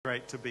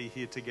great to be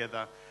here together.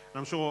 And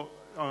I'm sure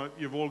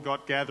you've all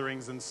got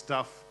gatherings and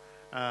stuff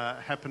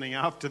happening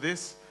after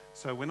this,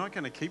 so we're not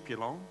going to keep you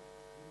long.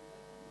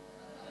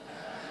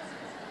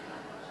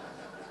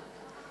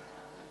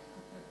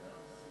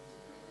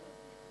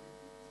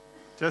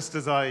 Just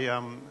as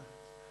I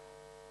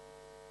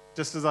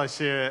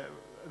share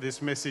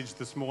this message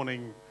this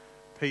morning,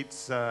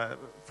 Pete's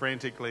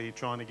frantically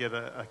trying to get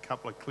a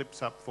couple of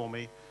clips up for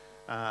me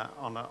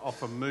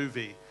off a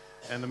movie.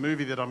 And the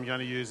movie that I'm going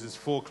to use is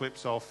 4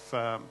 clips off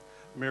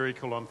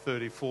Miracle on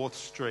 34th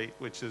Street,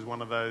 which is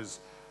one of those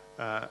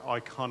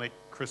iconic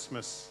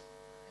Christmas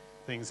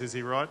things. Is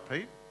he right,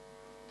 Pete?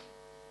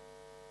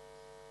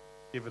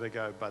 Give it a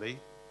go, buddy.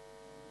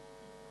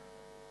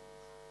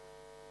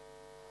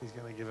 He's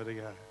going to give it a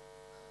go.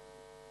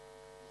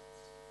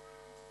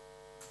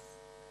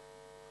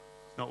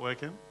 It's not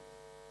working?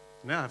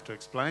 Now I have to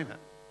explain it.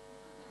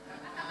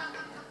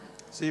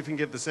 See if you can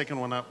get the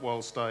second one up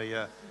whilst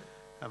I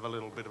have a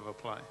little bit of a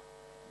play.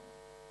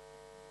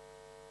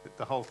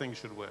 The whole thing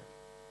should work.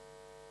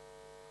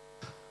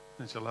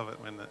 Don't you love it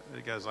when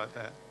it goes like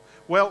that?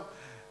 Well,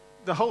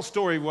 the whole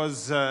story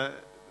was,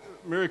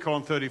 Miracle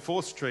on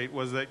 34th Street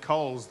was that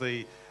Coles,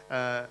 the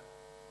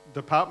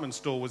department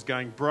store, was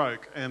going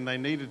broke, and they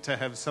needed to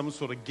have some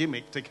sort of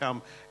gimmick to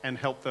come and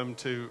help them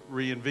to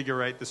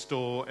reinvigorate the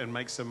store and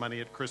make some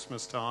money at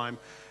Christmas time.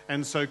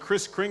 And so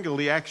Kris Kringle,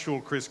 the actual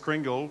Kris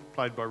Kringle,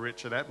 played by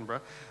Richard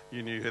Attenborough,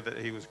 you knew that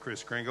he was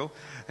Kris Kringle,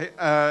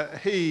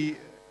 he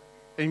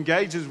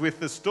engages with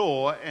the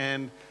store,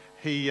 and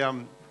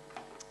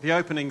the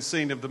opening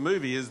scene of the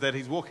movie is that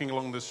he's walking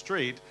along the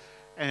street,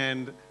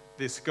 and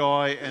this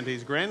guy and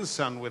his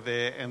grandson were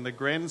there, and the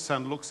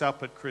grandson looks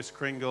up at Kris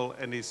Kringle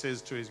and he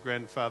says to his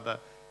grandfather,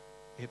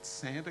 "It's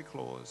Santa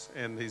Claus."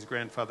 And his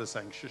grandfather's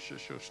saying, "Shush,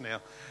 shush, shush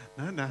now."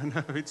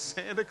 No, it's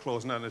Santa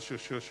Claus. No,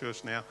 shush, shush,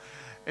 shush now.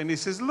 And he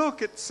says,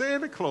 "Look, it's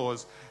Santa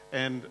Claus."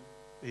 And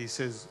he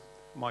says,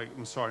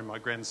 I'm sorry, my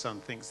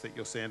grandson thinks that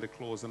you're Santa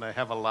Claus. And they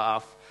have a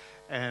laugh.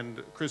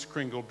 And Kris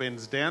Kringle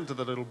bends down to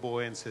the little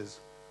boy and says,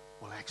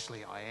 "Well,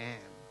 actually, I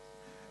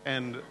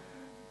am."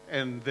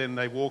 And then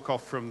they walk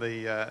off from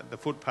the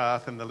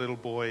footpath, and the little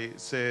boy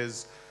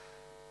says,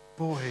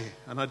 "Boy,"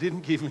 and I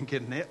didn't even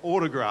get an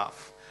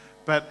autograph,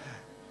 but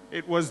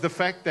it was the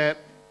fact that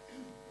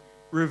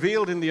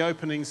revealed in the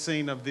opening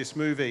scene of this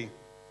movie,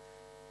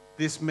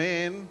 this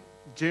man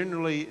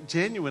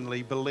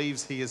genuinely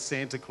believes he is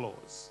Santa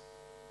Claus.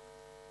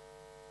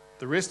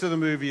 The rest of the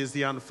movie is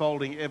the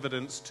unfolding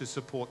evidence to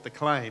support the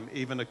claim,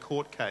 even a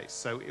court case.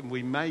 So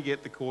we may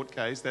get the court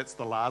case. That's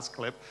the last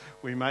clip.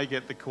 We may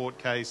get the court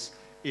case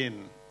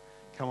in.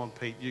 Come on,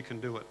 Pete, you can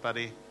do it,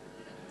 buddy.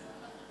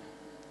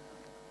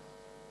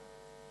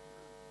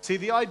 See,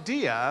 the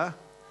idea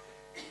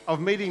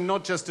of meeting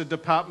not just a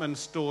department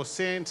store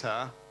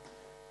Santa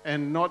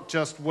and not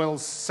just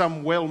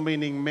some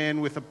well-meaning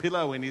man with a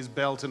pillow in his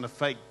belt and a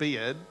fake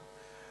beard,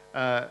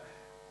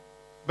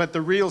 but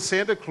the real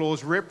Santa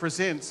Claus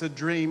represents a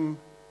dream,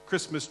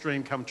 Christmas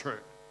dream come true.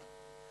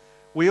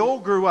 We all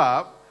grew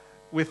up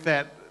with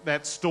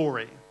that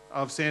story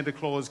of Santa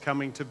Claus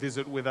coming to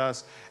visit with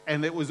us,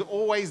 and it was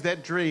always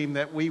that dream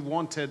that we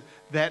wanted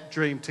that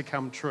dream to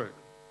come true.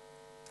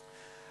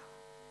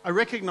 I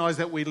recognise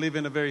that we live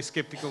in a very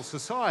sceptical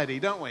society,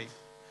 don't we?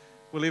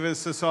 We live in a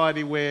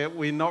society where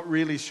we're not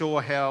really sure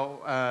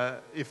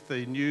how, if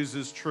the news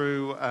is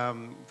true,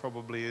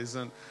 probably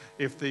isn't.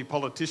 If the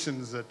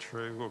politicians are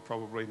true, well,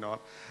 probably not.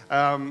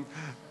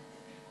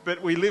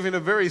 But we live in a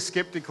very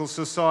sceptical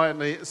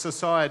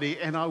society,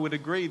 and I would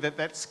agree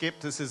that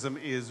scepticism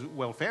is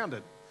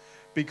well-founded,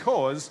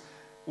 because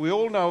we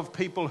all know of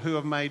people who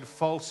have made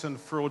false and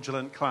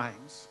fraudulent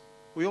claims.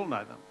 We all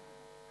know them.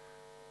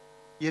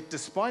 Yet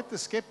despite the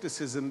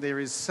scepticism, there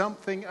is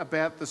something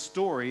about the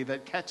story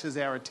that catches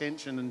our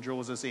attention and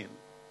draws us in.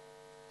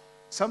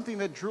 Something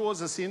that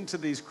draws us into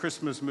these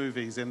Christmas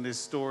movies and these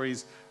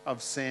stories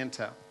of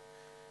Santa.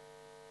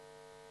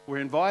 We're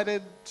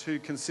invited to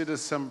consider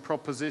some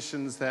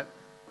propositions that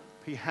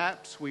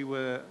perhaps we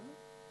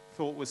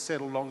thought were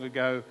settled long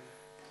ago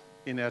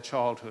in our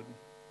childhood.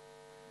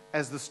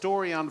 As the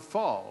story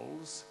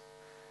unfolds,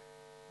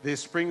 there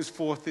springs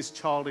forth this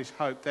childish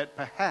hope that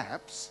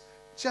perhaps,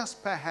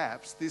 just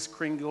perhaps, this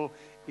Kringle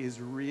is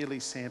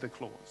really Santa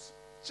Claus.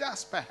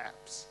 Just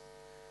perhaps.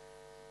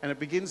 And it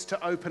begins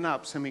to open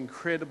up some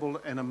incredible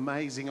and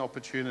amazing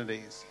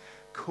opportunities.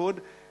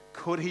 Could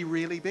he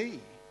really be?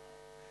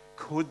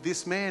 Could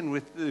this man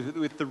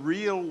with the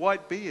real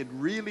white beard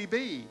really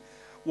be?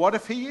 What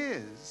if he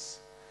is?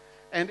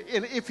 And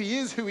if he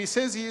is who he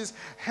says he is,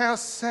 how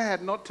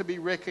sad not to be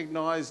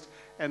recognised,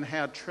 and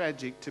how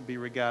tragic to be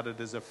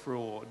regarded as a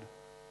fraud.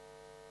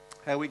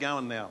 How are we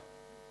going now?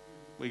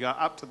 We go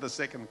up to the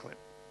second clip.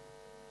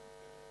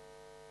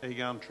 How you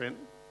going, Trent?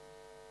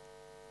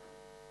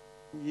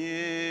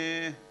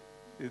 Yeah,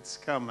 it's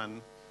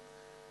coming.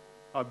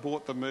 I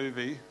bought the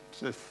movie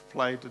to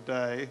play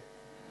today,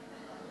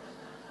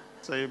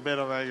 so you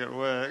better make it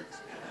work.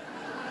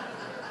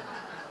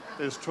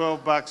 There's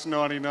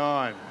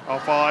 $12.99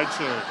 off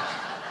iTunes.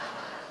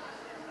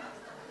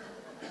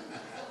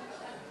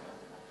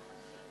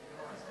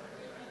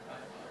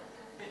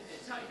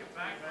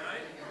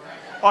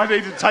 I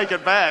need to take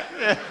it back.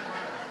 Yeah.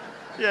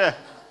 Yeah.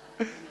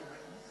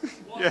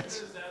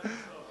 Yes.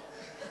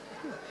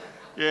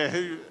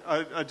 Yeah,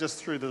 I just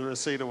threw the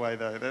receipt away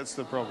though. That's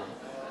the problem.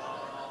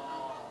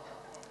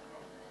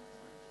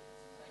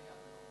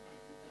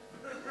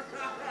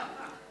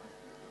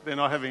 They're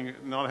not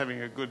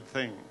having a good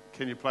thing.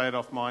 Can you play it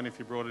off mine if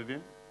you brought it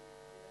in?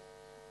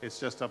 It's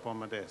just up on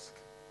my desk.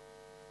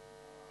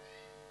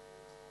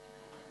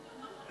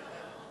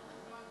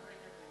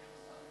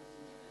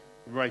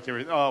 Break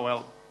everything. Oh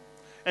well.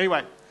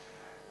 Anyway.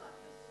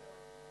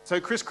 So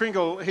Kris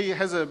Kringle, he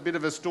has a bit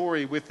of a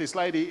story with this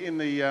lady in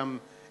the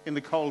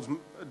Coles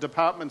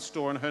department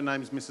store, and her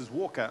name's Mrs.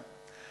 Walker,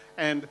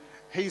 and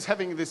he's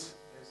having this.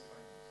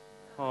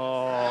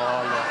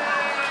 Oh, look.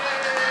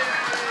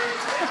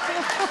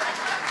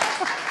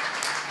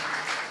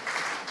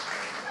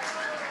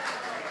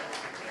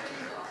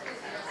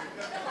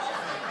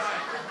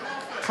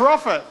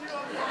 Profit.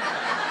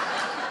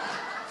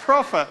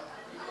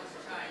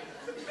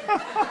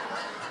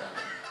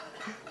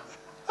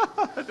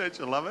 Don't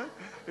you love it?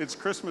 It's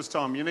Christmas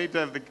time. You need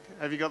to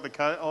have you got the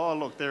code? Oh,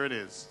 look, there it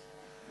is.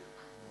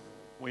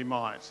 We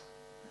might.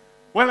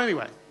 Well,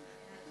 anyway,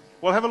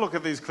 we'll have a look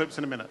at these clips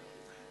in a minute.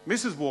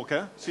 Mrs.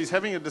 Walker, she's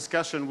having a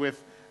discussion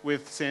with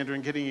Santa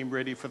and getting him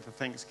ready for the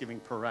Thanksgiving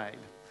parade.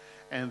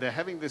 And they're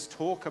having this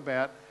talk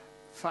about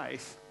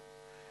faith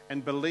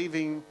and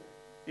believing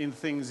in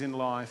things in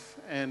life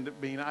and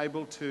being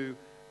able to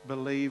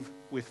believe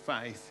with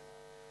faith.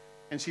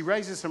 And she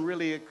raises some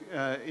really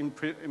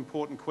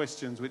important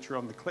questions which are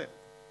on the clip,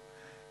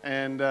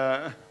 and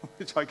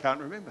which I can't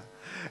remember.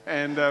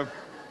 And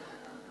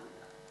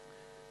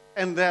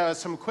there are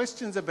some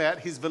questions about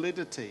his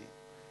validity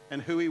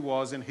and who he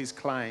was and his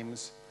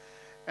claims.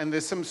 And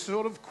there's some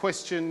sort of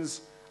questions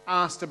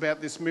asked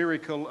about this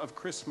miracle of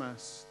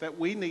Christmas that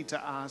we need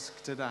to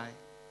ask today.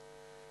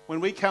 When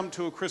we come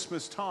to a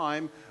Christmas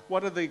time,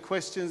 what are the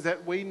questions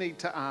that we need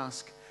to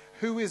ask?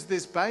 Who is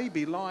this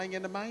baby lying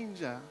in a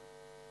manger?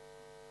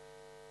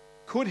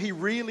 Could he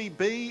really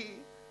be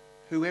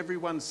who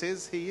everyone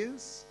says he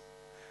is?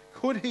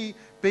 Could he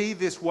be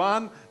this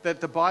one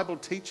that the Bible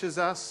teaches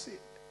us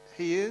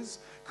he is?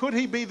 Could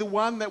he be the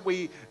one that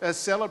we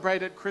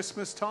celebrate at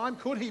Christmas time?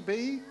 Could he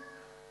be?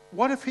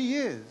 What if he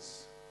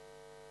is?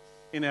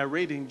 In our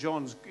reading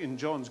in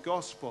John's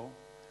Gospel,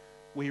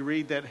 we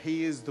read that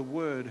he is the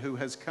Word who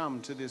has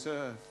come to this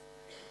earth,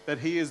 that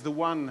he is the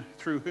one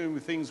through whom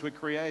things were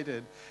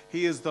created.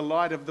 He is the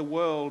light of the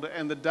world,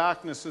 and the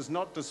darkness does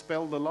not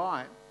dispel the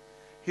light.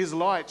 His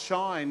light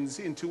shines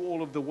into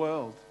all of the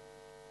world.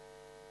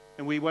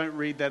 And we won't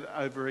read that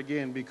over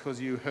again because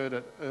you heard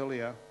it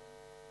earlier.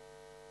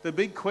 The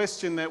big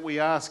question that we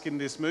ask in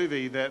this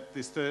movie, that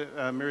this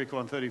Miracle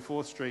on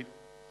 34th Street,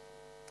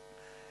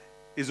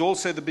 is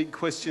also the big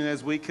question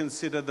as we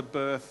consider the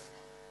birth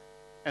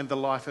and the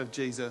life of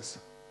Jesus.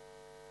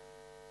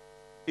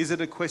 Is it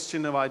a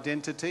question of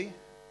identity?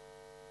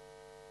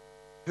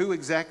 Who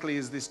exactly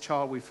is this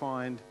child we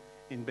find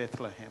in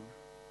Bethlehem?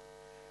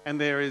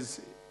 And there is...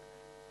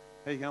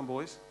 How you going,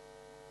 boys?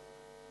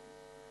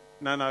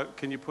 No,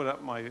 can you put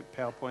up my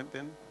PowerPoint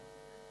then?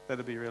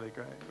 That'd be really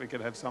great. We could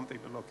have something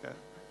to look at.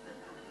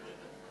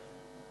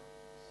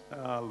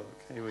 Oh,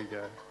 look, here we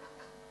go.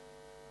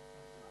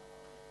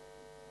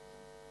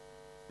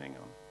 Hang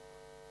on.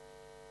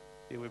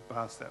 Yeah, we've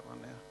passed that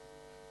one now.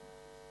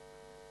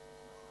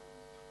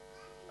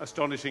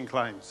 Astonishing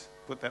claims.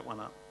 Put that one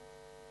up.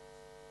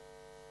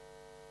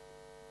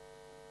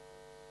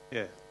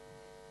 Yeah.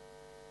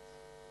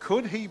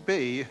 Could he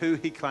be who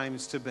he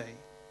claims to be?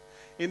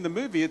 In the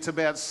movie, it's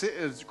about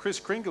Kris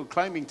Kringle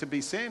claiming to be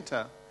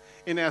Santa.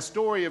 In our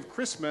story of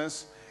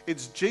Christmas,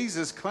 it's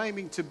Jesus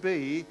claiming to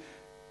be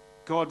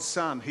God's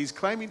Son. He's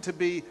claiming to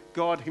be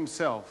God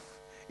himself.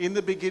 In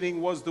the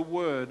beginning was the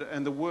Word,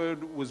 and the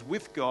Word was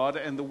with God,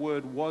 and the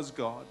Word was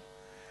God.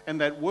 And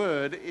that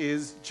Word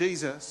is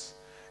Jesus.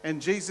 And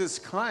Jesus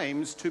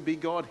claims to be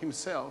God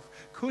himself.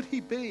 Could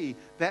he be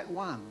that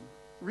one?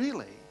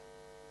 Really?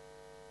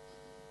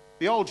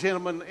 The old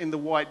gentleman in the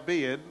white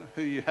beard,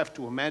 who you have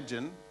to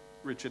imagine,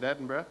 Richard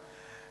Attenborough,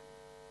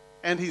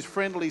 and his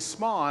friendly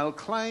smile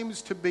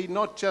claims to be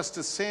not just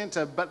a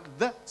Santa, but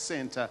the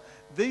Santa,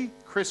 the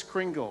Kris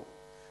Kringle,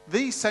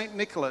 the St.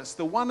 Nicholas,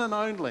 the one and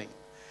only.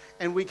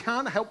 And we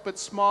can't help but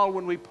smile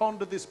when we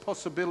ponder this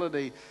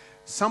possibility.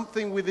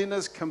 Something within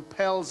us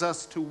compels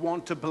us to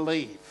want to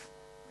believe.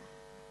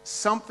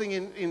 Something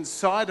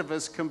inside of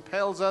us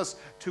compels us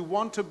to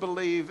want to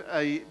believe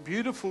a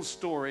beautiful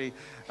story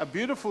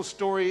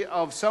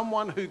of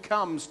someone who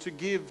comes to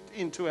give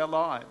into our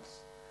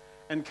lives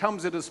and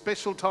comes at a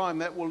special time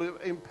that will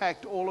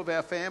impact all of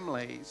our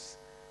families.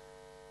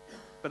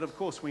 But of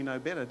course we know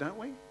better, don't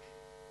we?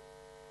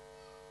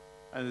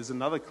 And there's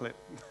another clip.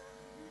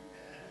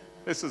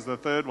 This is the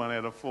third one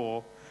out of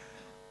 4.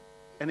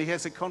 And he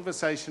has a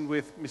conversation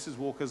with Mrs.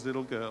 Walker's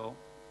little girl.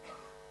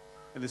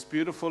 And this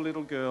beautiful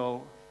little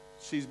girl,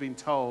 she's been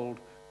told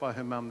by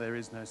her mum there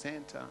is no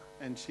Santa,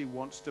 and she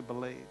wants to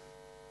believe,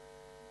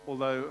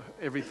 although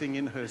everything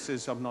in her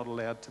says I'm not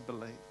allowed to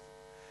believe.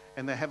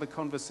 and they have a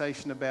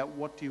conversation about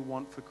what do you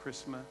want for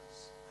Christmas.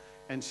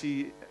 And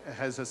she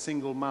has a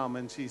single mum,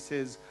 and she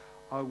says,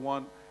 I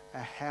want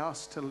a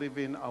house to live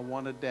in, I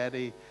want a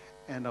daddy,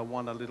 and I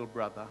want a little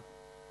brother.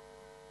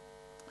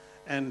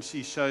 And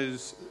she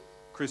shows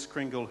Kris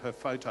Kringle her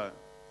photo.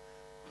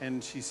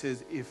 And she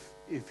says,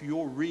 if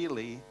you're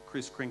really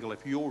Kris Kringle,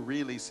 if you're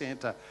really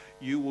Santa,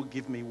 you will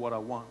give me what I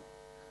want.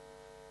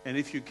 And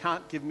if you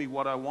can't give me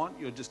what I want,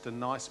 you're just a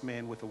nice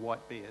man with a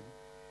white beard.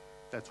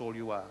 That's all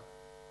you are.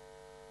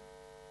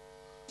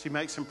 She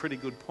makes some pretty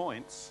good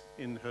points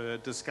in her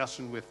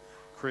discussion with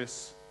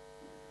Kris.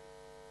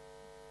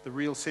 The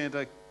real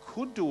Santa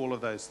could do all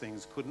of those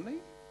things, couldn't he?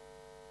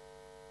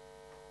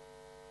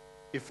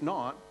 If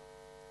not,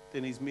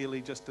 then he's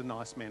merely just a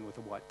nice man with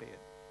a white beard.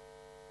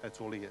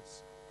 That's all he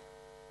is.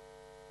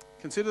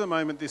 Consider the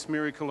moment this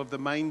miracle of the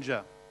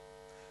manger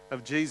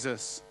of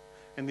Jesus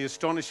and the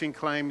astonishing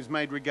claims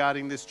made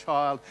regarding this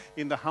child.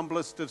 In the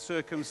humblest of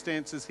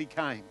circumstances, he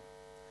came.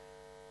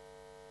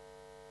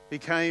 He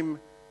came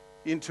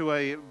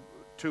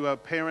to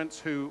parents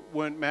who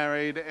weren't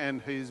married,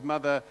 and his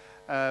mother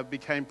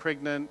became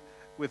pregnant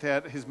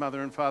without his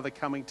mother and father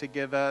coming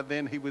together.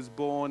 Then he was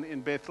born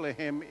in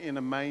Bethlehem in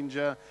a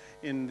manger,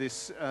 in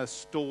this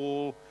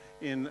stall,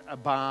 in a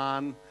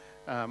barn.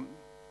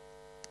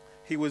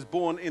 He was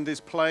born in this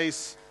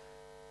place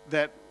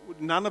that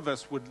none of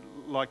us would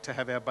like to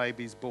have our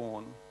babies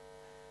born.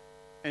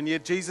 And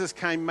yet Jesus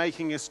came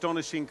making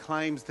astonishing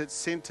claims that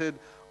centered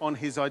on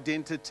his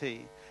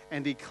identity.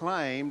 And he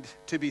claimed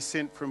to be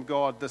sent from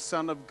God, the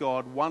Son of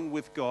God, one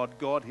with God,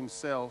 God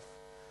himself.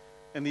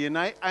 And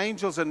the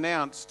angels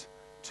announced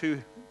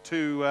to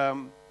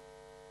the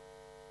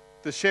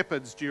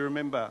shepherds, do you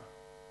remember?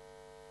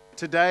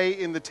 Today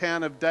in the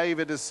town of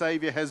David a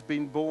Saviour has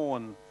been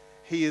born.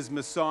 He is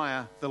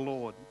Messiah, the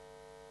Lord.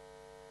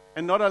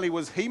 And not only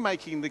was he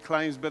making the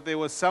claims, but there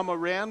were some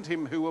around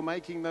him who were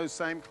making those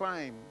same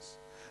claims.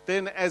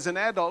 Then as an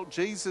adult,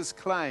 Jesus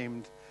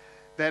claimed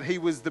that he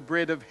was the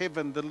bread of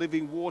heaven, the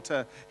living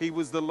water. He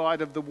was the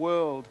light of the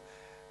world,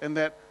 and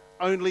that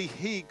only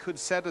he could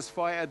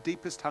satisfy our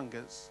deepest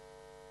hungers.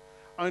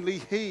 Only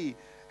he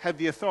had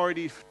the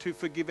authority to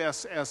forgive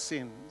us our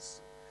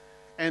sins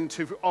and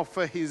to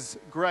offer his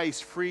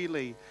grace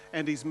freely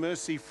and his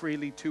mercy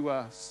freely to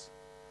us.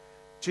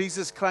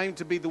 Jesus claimed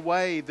to be the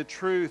way, the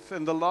truth,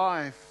 and the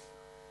life.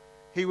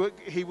 He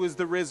was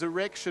the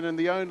resurrection and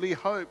the only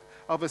hope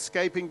of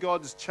escaping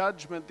God's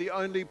judgment, the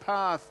only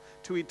path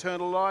to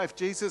eternal life.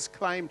 Jesus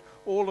claimed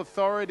all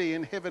authority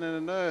in heaven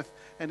and on earth,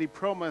 and he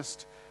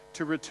promised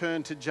to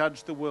return to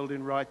judge the world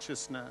in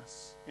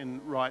righteousness,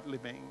 in right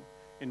living,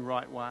 in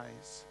right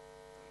ways.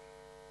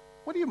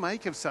 What do you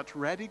make of such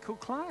radical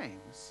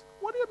claims?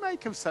 What do you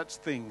make of such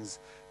things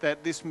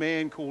that this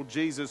man called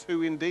Jesus,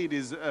 who indeed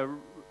is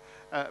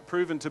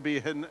proven to be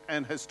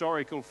an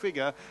historical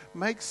figure,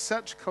 makes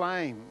such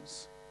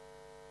claims?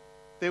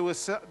 There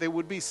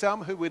would be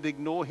some who would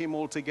ignore him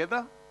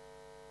altogether,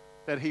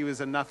 that he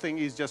was a nothing,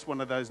 he's just one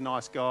of those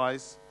nice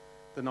guys,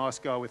 the nice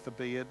guy with the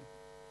beard.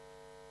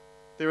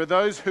 There are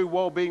those who,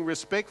 while being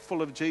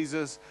respectful of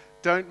Jesus,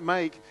 don't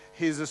take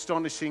his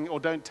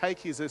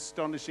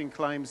astonishing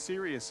claims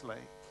seriously.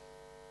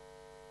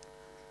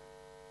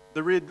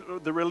 The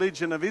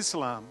religion of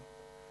Islam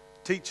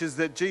teaches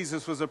that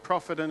Jesus was a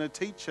prophet and a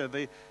teacher.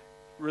 The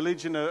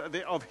religion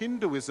of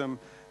Hinduism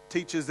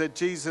teaches that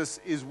Jesus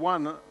is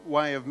one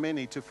way of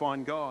many to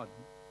find God.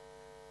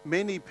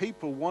 Many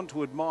people want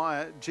to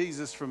admire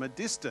Jesus from a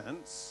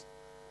distance,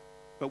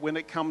 but when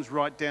it comes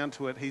right down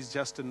to it, he's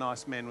just a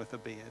nice man with a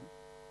beard.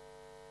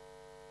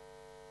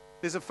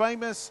 There's a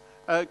famous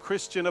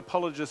Christian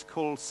apologist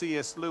called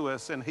C.S.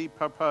 Lewis, and he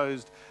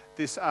proposed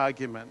this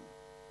argument.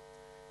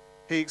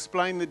 He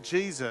explained that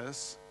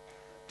Jesus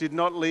did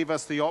not leave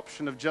us the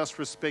option of just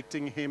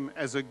respecting him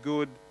as a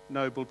good,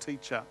 noble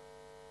teacher.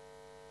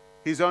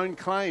 His own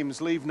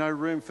claims leave no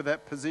room for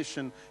that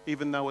position,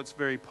 even though it's a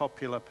very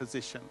popular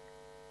position.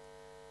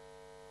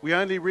 We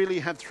only really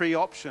have three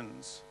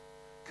options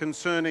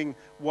concerning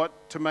what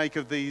to make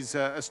of these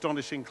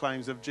astonishing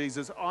claims of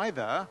Jesus.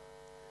 Either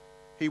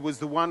he was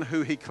the one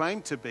who he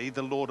claimed to be,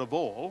 the Lord of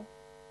all,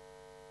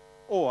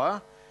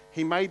 or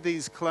he made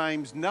these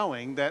claims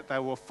knowing that they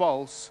were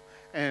false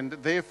and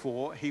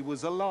therefore he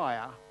was a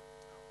liar.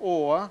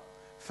 Or,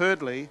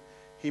 thirdly,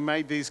 he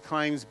made these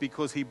claims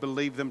because he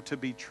believed them to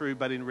be true,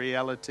 but in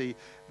reality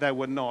they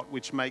were not,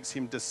 which makes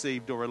him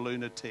deceived or a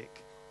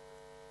lunatic.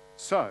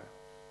 So,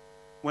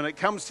 when it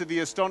comes to the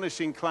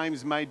astonishing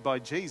claims made by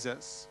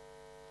Jesus,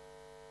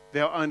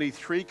 there are only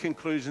three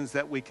conclusions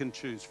that we can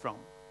choose from.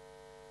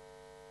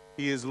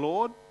 He is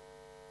Lord,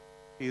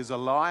 he is a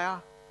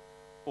liar,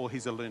 or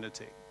he's a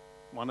lunatic.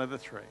 One of the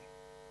three.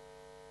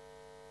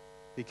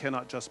 He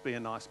cannot just be a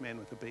nice man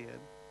with a beard.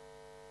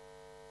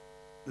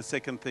 The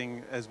second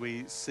thing, as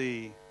we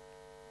see,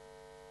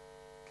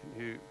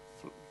 can you,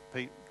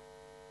 Pete?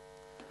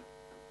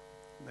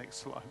 Next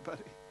slide,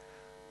 buddy.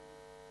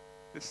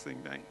 This thing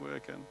ain't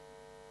working.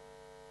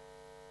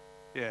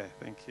 Yeah,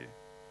 thank you.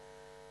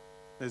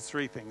 There's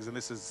three things, and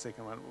this is the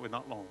second one. We're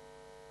not long.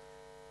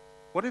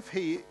 What if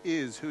he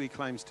is who he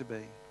claims to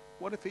be?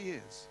 What if he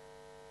is?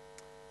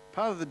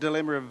 Part of the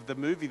dilemma of the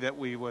movie that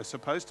we were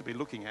supposed to be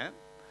looking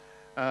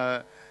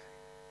at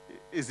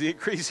is the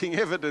increasing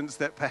evidence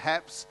that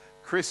perhaps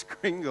Kris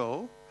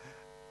Kringle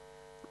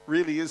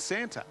really is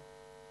Santa.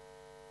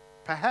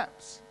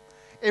 Perhaps.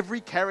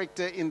 Every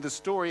character in the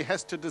story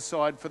has to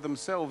decide for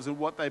themselves and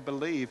what they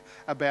believe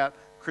about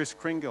Kris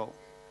Kringle.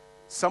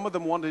 Some of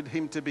them wanted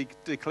him to be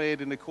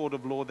declared in a court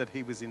of law that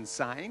he was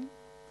insane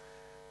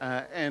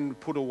and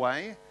put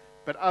away,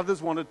 but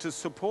others wanted to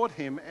support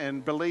him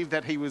and believe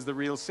that he was the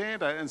real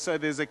Santa. And so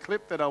there's a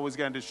clip that I was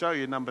going to show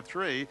you, number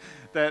 3,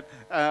 that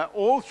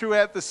all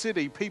throughout the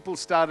city, people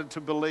started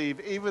to believe,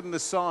 even the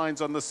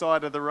signs on the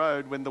side of the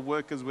road when the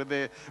workers were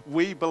there,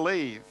 "We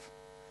believe."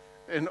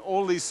 And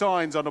all these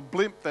signs on a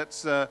blimp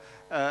that's a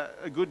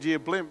Goodyear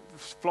blimp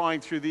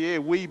flying through the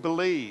air, "We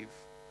believe."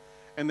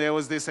 And there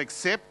was this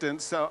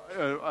acceptance,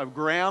 a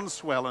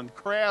groundswell, and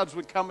crowds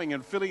were coming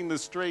and filling the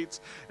streets,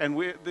 and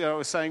they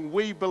were saying,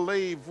 "We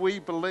believe, we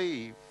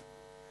believe."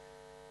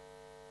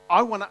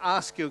 I want to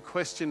ask you a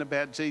question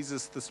about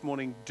Jesus this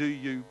morning. Do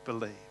you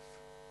believe?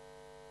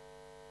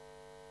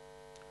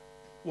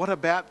 What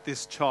about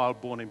this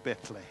child born in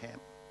Bethlehem?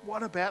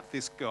 What about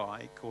this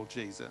guy called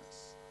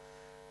Jesus?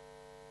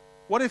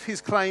 What if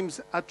his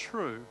claims are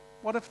true?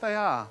 What if they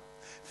are?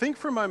 Think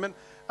for a moment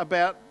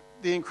about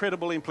the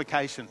incredible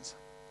implications.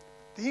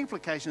 The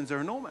implications are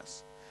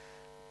enormous.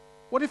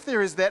 What if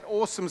there is that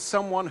awesome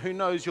someone who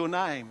knows your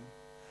name,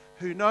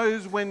 who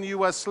knows when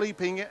you are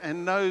sleeping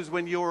and knows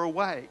when you're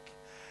awake?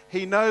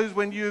 He knows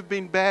when you've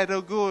been bad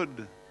or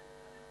good.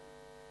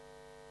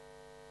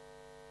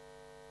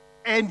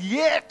 And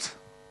yet,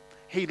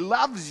 he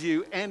loves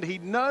you and he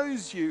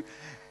knows you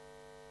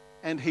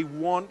and he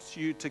wants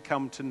you to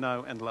come to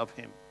know and love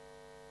him.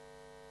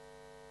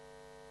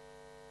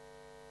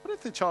 What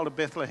if the child of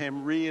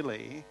Bethlehem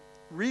really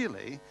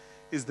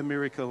is the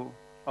miracle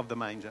of the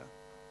manger?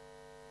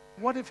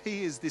 What if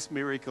he is this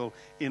miracle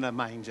in a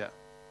manger?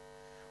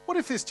 What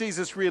if this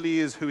Jesus really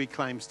is who he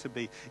claims to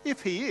be?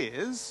 If he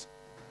is,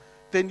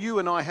 then you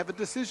and I have a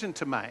decision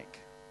to make.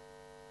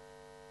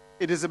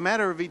 It is a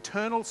matter of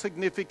eternal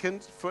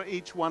significance for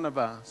each one of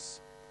us.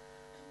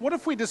 What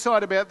if we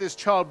decide about this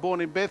child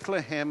born in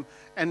Bethlehem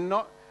and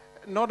not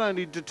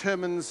only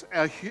determines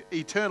our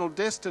eternal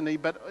destiny,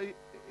 but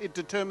it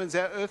determines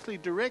our earthly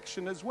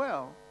direction as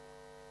well?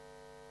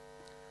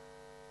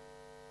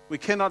 We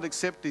cannot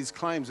accept his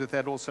claims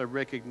without also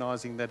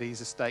recognizing that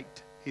he's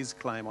staked his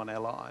claim on our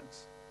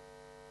lives.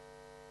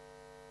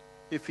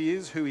 If he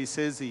is who he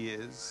says he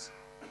is,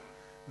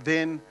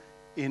 then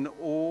in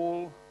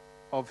all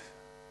of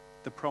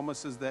the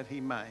promises that he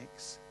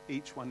makes,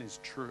 each one is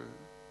true.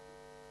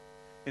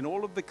 In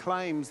all of the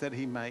claims that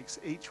he makes,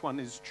 each one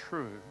is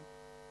true.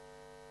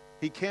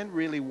 He can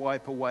really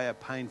wipe away a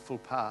painful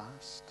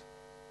past.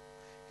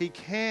 He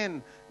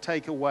can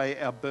take away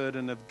our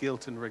burden of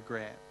guilt and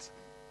regret.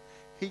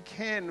 He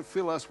can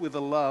fill us with a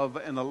love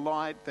and a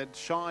light that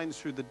shines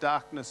through the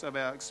darkness of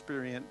our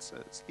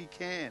experiences. He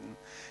can.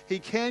 He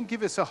can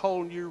give us a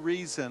whole new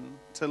reason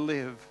to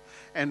live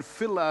and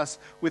fill us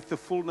with the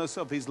fullness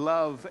of his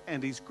love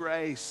and his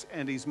grace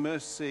and his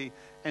mercy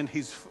and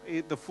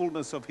the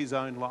fullness of his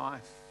own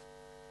life.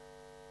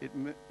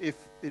 If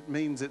it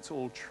means it's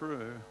all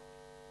true.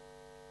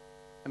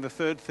 And the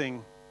third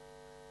thing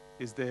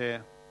is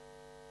there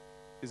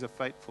is a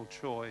fateful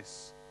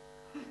choice.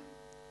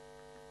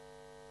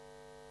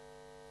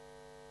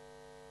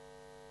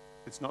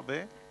 It's not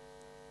there?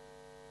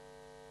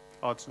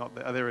 Oh, it's not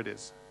there. Oh, there it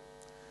is.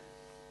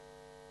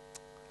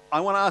 I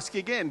want to ask you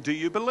again, do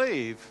you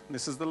believe?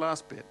 This is the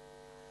last bit.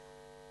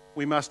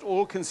 We must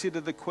all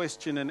consider the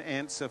question and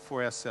answer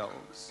for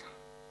ourselves.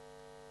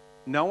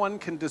 No one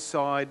can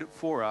decide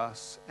for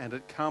us, and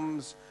it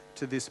comes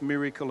to this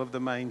miracle of the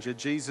manger.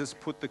 Jesus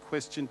put the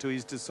question to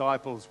his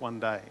disciples one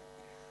day.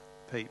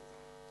 Pete.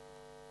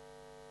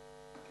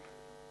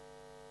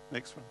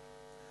 Next one.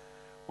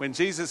 When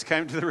Jesus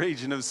came to the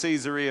region of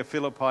Caesarea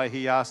Philippi,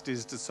 he asked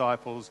his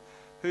disciples,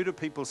 "Who do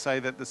people say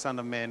that the Son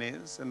of Man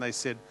is?" And they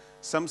said,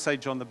 "Some say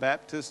John the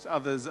Baptist,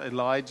 others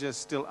Elijah,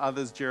 still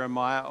others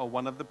Jeremiah or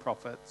one of the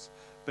prophets.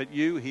 But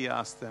you," he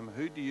asked them,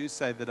 "who do you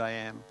say that I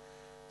am?"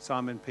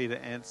 Simon Peter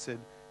answered,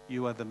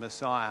 "You are the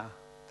Messiah,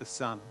 the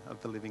Son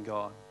of the living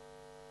God."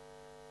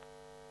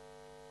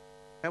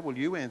 How will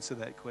you answer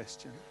that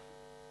question?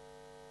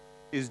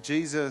 Is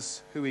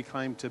Jesus who he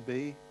claimed to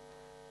be?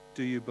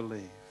 Do you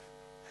believe?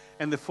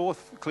 And the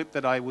fourth clip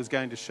that I was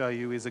going to show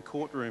you is a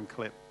courtroom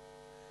clip.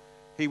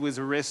 He was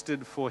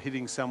arrested for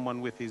hitting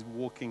someone with his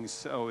walking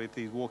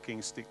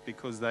stick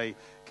because they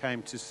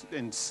came to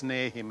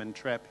ensnare him and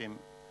trap him.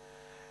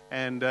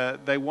 And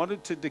they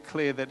wanted to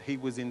declare that he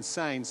was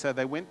insane, so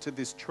they went to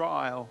this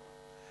trial,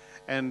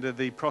 and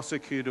the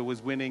prosecutor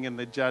was winning, and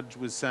the judge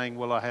was saying,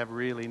 "Well, I have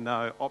really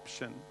no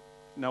option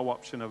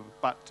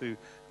but to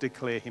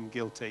declare him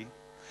guilty."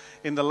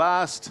 In the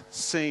last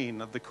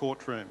scene of the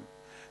courtroom,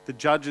 the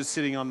judge is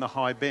sitting on the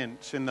high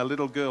bench, and the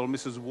little girl,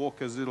 Mrs.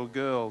 Walker's little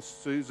girl,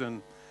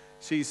 Susan,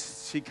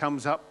 she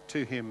comes up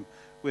to him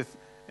with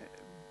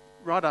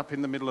right up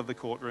in the middle of the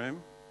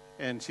courtroom,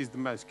 and she's the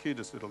most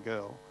cutest little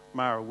girl.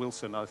 Mara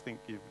Wilson, I think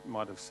you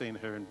might have seen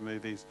her in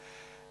movies.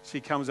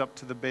 She comes up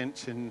to the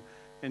bench and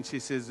she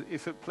says,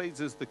 "If it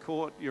pleases the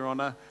court, Your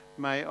Honour,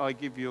 may I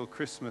give you a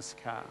Christmas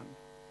card?"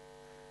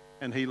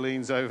 And he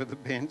leans over the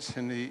bench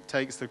and he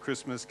takes the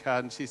Christmas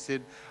card, and she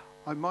said,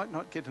 "I might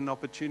not get an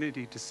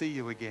opportunity to see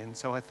you again,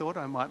 so I thought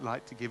I might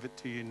like to give it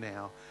to you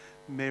now.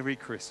 Merry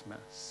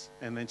Christmas."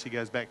 And then she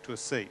goes back to a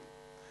seat.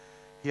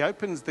 He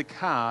opens the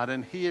card,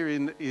 and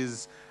herein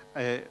is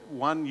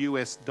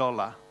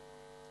 $1.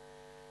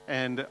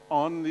 And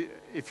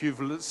if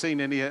you've seen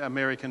any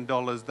American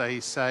dollars, they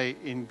say,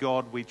 "In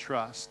God we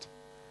trust."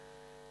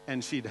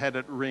 And she'd had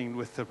it ringed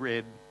with the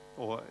red,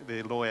 or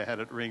the lawyer had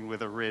it ringed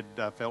with a red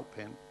felt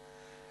pen.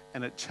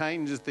 And it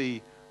changed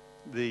the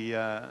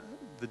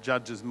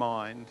judge's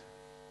mind,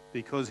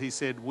 because he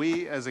said,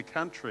 "We as a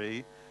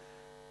country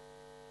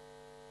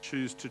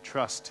choose to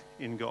trust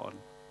in God.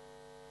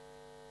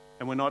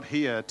 And we're not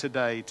here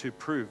today to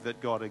prove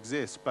that God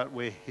exists, but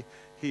we're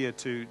here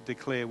to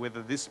declare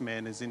whether this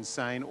man is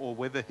insane or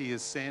whether he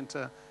is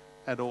Santa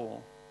at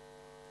all.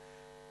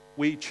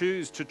 We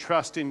choose to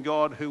trust in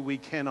God who we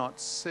cannot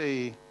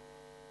see.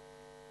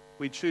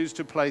 We choose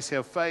to place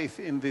our faith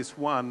in this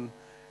one,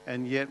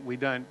 and yet we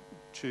don't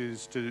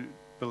choose to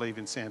believe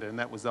in Santa." And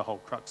that was the whole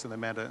crux of the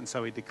matter. And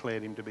so he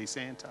declared him to be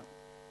Santa.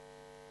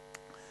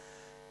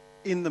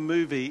 In the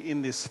movie,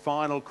 in this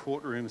final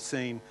courtroom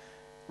scene,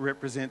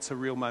 represents a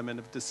real moment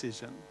of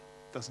decision,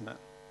 doesn't it?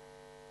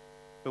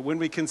 But when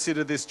we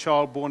consider this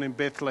child born in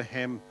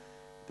Bethlehem,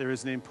 there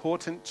is an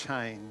important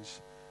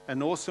change,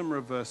 an awesome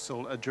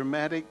reversal, a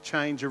dramatic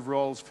change of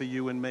roles for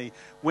you and me.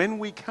 When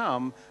we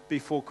come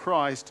before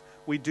Christ,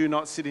 we do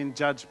not sit in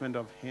judgment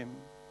of him.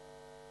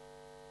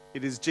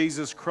 It is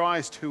Jesus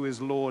Christ who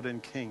is Lord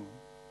and King.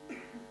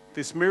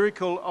 This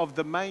miracle of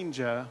the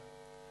manger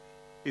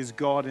is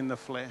God in the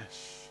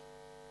flesh.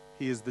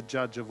 He is the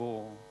judge of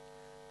all.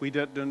 We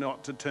do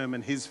not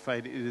determine his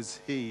fate. It is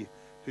he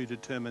who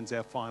determines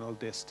our final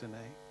destiny.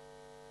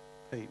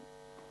 Pete.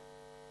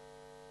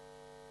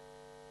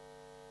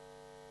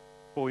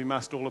 For we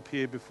must all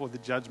appear before the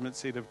judgment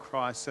seat of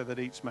Christ, so that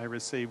each may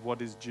receive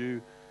what is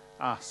due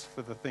us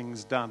for the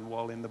things done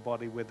while in the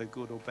body, whether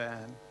good or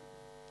bad.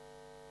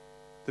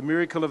 The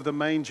miracle of the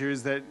manger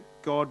is that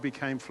God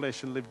became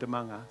flesh and lived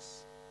among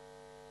us.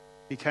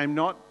 He came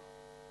not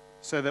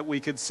so that he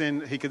could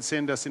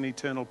send us in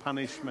eternal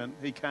punishment.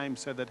 He came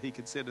so that he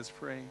could set us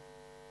free.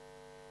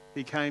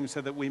 He came so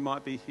that we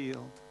might be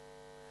healed.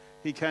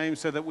 He came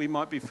so that we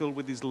might be filled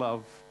with his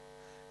love.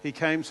 He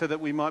came so that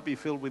we might be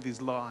filled with his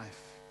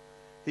life.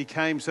 He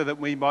came so that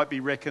we might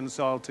be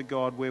reconciled to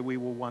God where we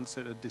were once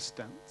at a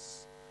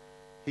distance.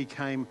 He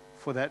came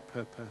for that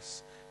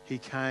purpose. He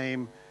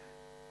became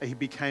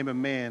a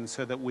man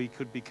so that we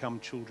could become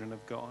children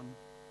of God.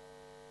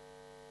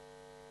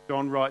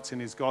 John writes in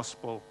his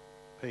gospel,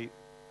 Pete,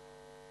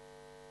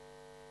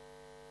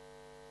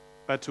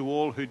 "But to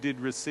all who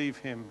did receive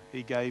him,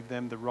 he gave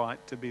them the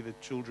right to be the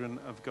children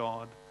of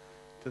God,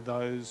 to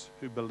those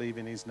who believe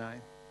in his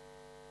name."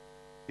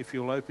 If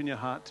you'll open your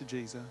heart to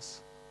Jesus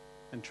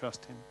and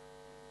trust him.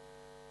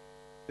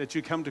 That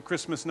you come to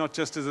Christmas not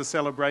just as a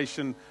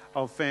celebration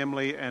of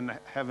family and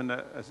having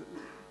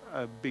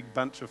a big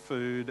bunch of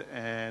food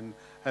and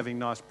having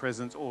nice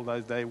presents, all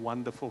those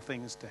wonderful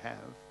things to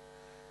have.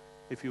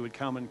 If you would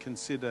come and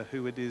consider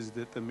who it is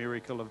that the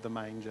miracle of the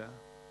manger,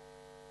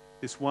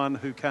 this one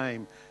who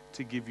came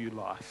to give you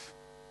life,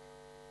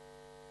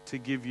 to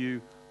give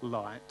you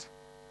light,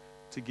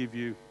 to give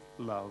you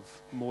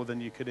love more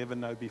than you could ever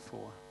know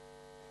before.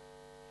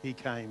 He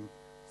came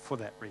for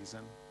that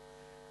reason.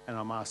 And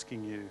I'm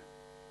asking you,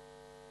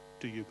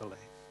 do you believe?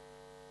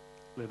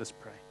 Let us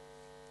pray.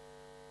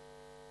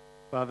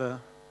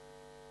 Father,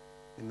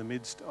 in the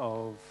midst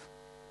of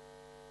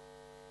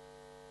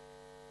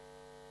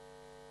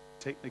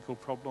technical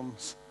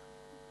problems,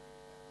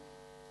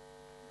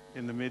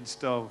 in the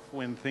midst of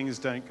when things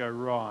don't go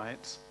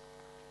right,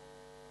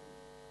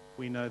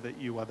 we know that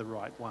you are the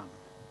right one.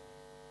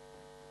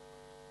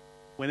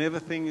 Whenever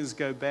things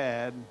go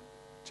bad,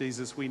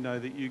 Jesus, we know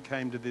that you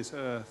came to this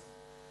earth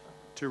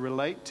to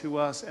relate to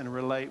us and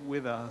relate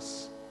with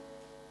us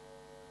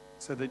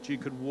so that you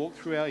could walk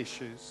through our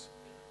issues,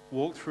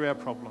 walk through our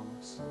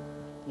problems,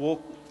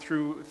 walk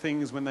through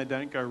things when they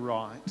don't go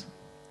right.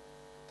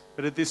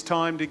 But at this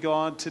time, dear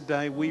God,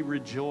 today we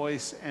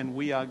rejoice and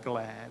we are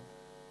glad,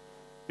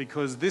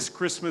 because this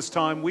Christmas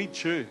time we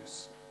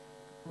choose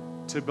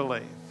to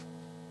believe.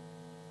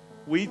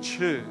 We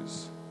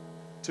choose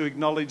to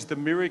acknowledge the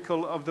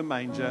miracle of the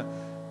manger,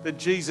 that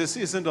Jesus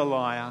isn't a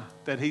liar,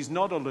 that he's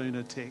not a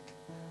lunatic,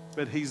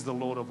 but he's the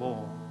Lord of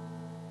all.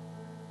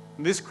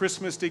 And this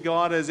Christmas, dear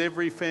God, as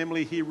every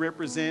family here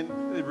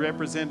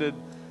represented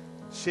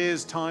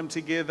shares time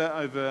together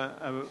over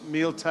a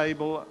meal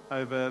table,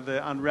 over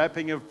the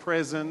unwrapping of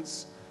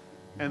presents,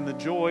 and the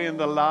joy and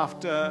the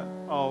laughter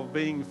of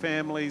being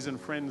families and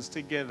friends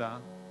together,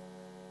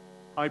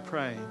 I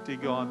pray, dear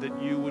God,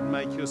 that you would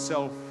make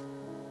yourself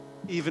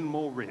even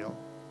more real.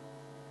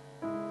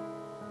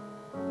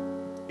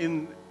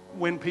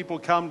 when people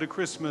come to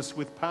Christmas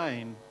with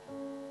pain,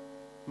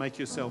 make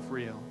yourself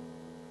real.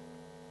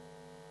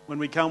 When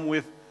we come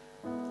with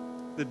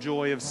the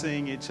joy of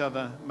seeing each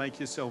other, make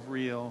yourself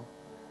real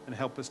and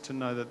help us to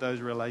know that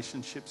those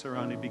relationships are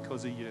only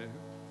because of you.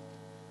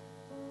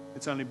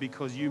 It's only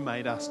because you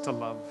made us to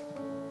love.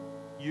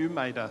 You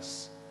made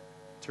us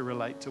to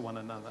relate to one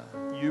another.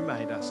 You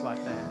made us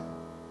like that.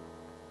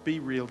 Be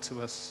real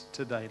to us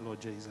today, Lord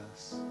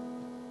Jesus.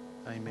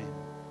 Amen.